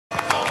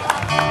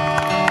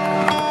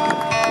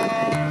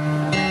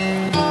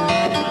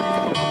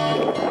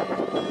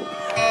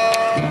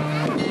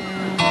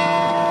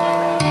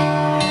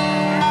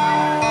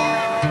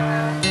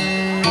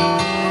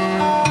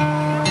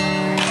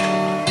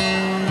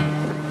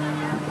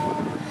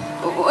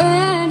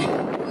When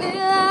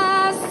will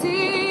I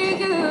see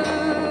you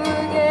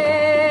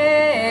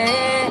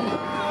again?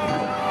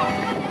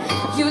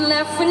 You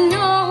left with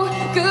no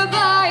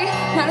goodbye,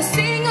 not a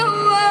single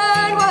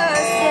word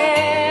was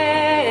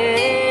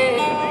said.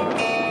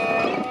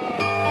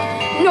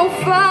 No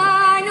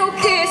final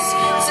kiss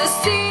to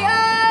seal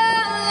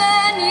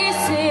any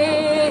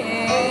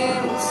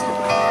sins.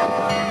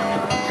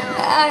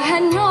 I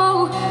had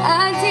no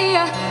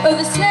idea of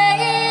the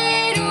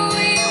state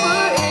we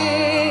were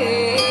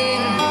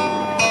in.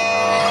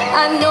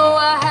 I know I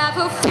have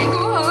a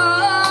fickle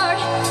heart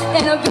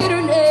and a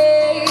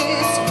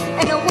bitterness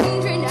and a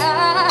wandering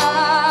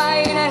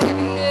eye and a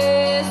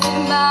heaviness in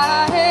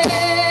my head.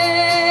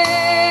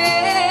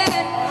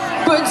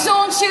 But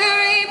don't you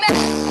remember?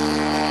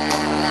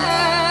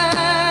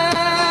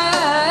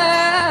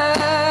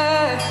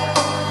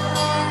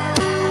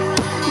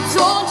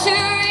 Don't you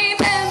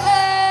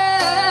remember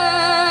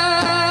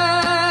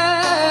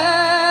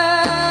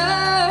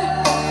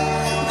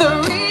the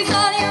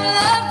reason you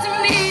loved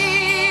me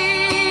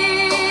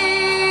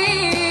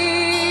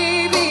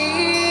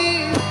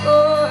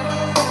before?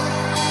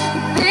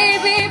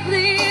 Baby,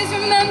 please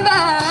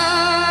remember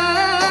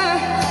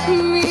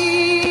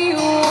me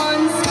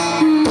once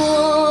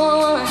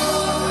more.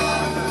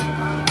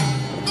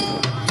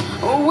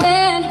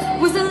 When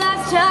was the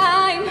last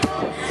time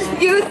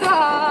you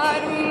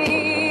thought of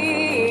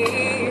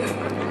me?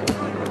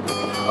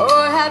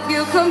 Or have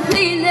you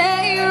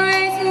completely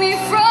erased me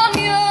from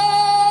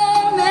your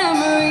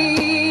memory?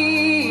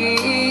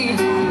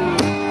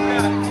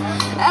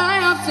 I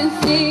often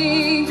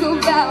think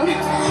about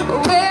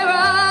where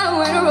I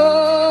went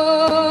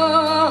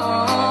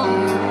wrong.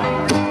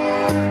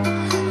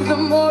 The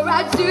more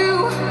I do,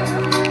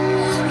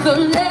 the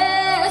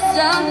less I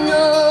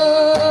know.